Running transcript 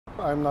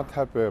I'm not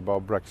happy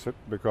about Brexit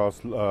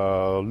because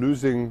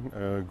losing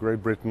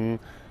Great Britain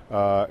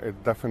is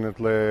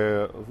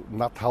definitely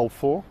not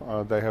helpful.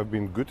 They have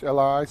been good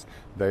allies,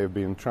 they've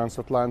been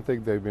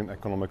transatlantic, they've been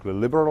economically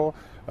liberal,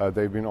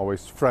 they've been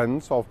always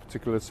friends of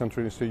particularly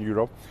Central and Eastern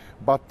Europe.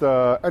 But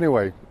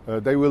anyway,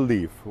 they will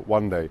leave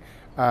one day.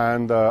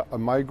 And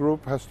my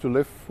group has to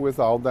live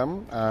without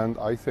them, and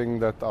I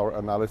think that our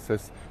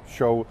analysis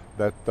show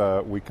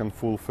that we can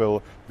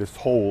fulfill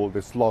this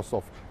loss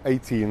of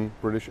 18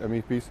 British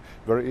MEPs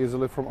very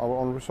easily from our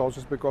own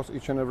resources, because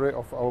each and every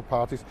of our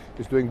parties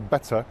is doing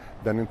better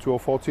than in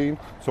 2014,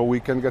 so we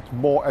can get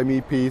more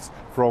MEPs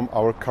from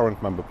our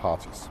current member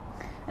parties.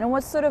 And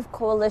what sort of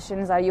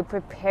coalitions are you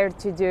prepared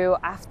to do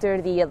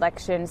after the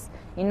elections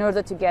in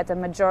order to get a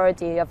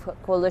majority of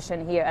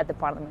coalition here at the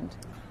Parliament?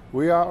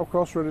 We are, of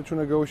course, ready to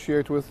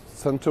negotiate with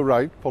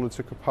centre-right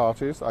political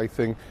parties. I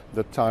think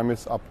the time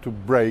is up to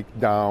break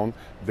down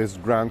this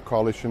grand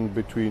coalition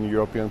between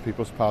European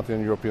People's Party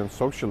and European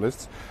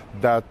Socialists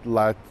that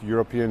led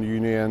European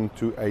Union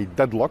to a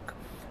deadlock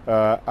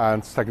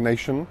and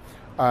stagnation,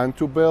 and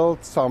to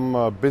build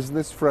some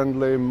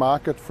business-friendly,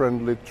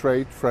 market-friendly,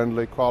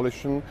 trade-friendly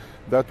coalition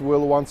that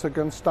will once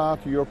again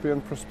start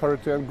European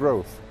prosperity and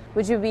growth.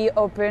 Would you be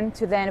open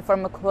to then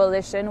form a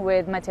coalition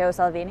with Matteo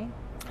Salvini?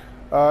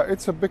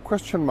 It's a big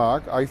question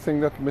mark. I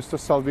think that Mr.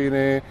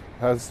 Salvini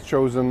has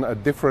chosen a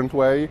different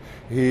way.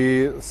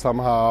 He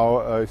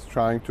somehow is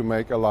trying to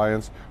make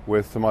alliance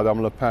with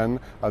Madame Le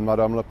Pen, and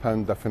Madame Le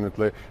Pen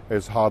definitely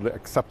is hardly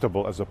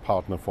acceptable as a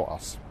partner for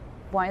us.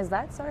 Why is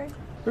that, sorry?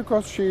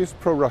 Because she is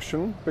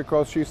pro-Russian,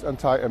 because she's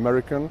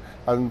anti-American,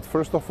 and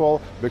first of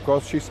all,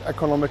 because she's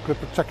economically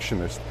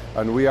protectionist.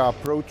 And we are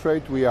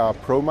pro-trade, we are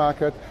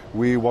pro-market,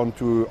 we want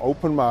to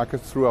open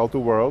markets throughout the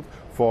world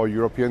for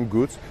European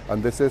goods,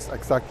 and this is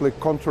exactly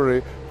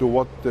contrary to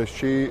what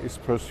she is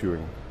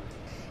pursuing.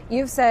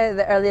 You've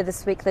said earlier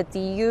this week that the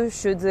EU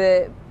should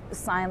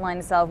sideline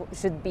itself,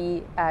 should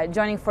be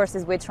joining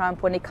forces with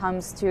Trump when it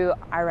comes to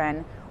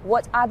Iran.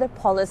 What other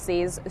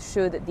policies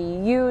should the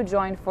EU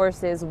join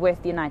forces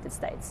with the United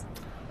States?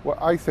 Well,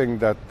 I think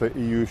that the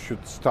EU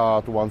should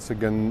start once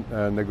again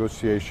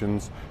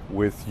negotiations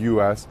with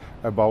US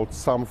about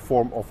some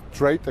form of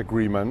trade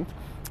agreement.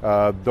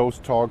 Those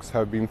talks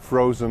have been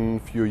frozen a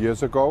few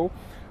years ago.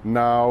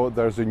 Now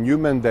there's a new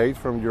mandate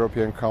from the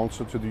European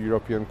Council to the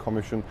European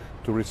Commission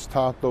to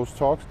restart those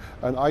talks,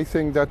 and I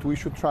think that we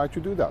should try to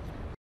do that.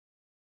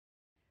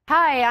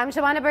 Hi, I'm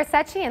Joanna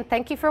Bersecci, and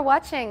thank you for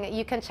watching.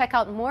 You can check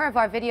out more of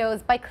our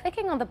videos by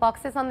clicking on the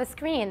boxes on the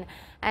screen.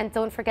 And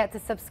don't forget to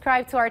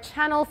subscribe to our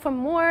channel for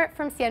more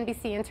from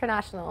CNBC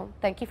International.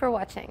 Thank you for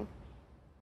watching.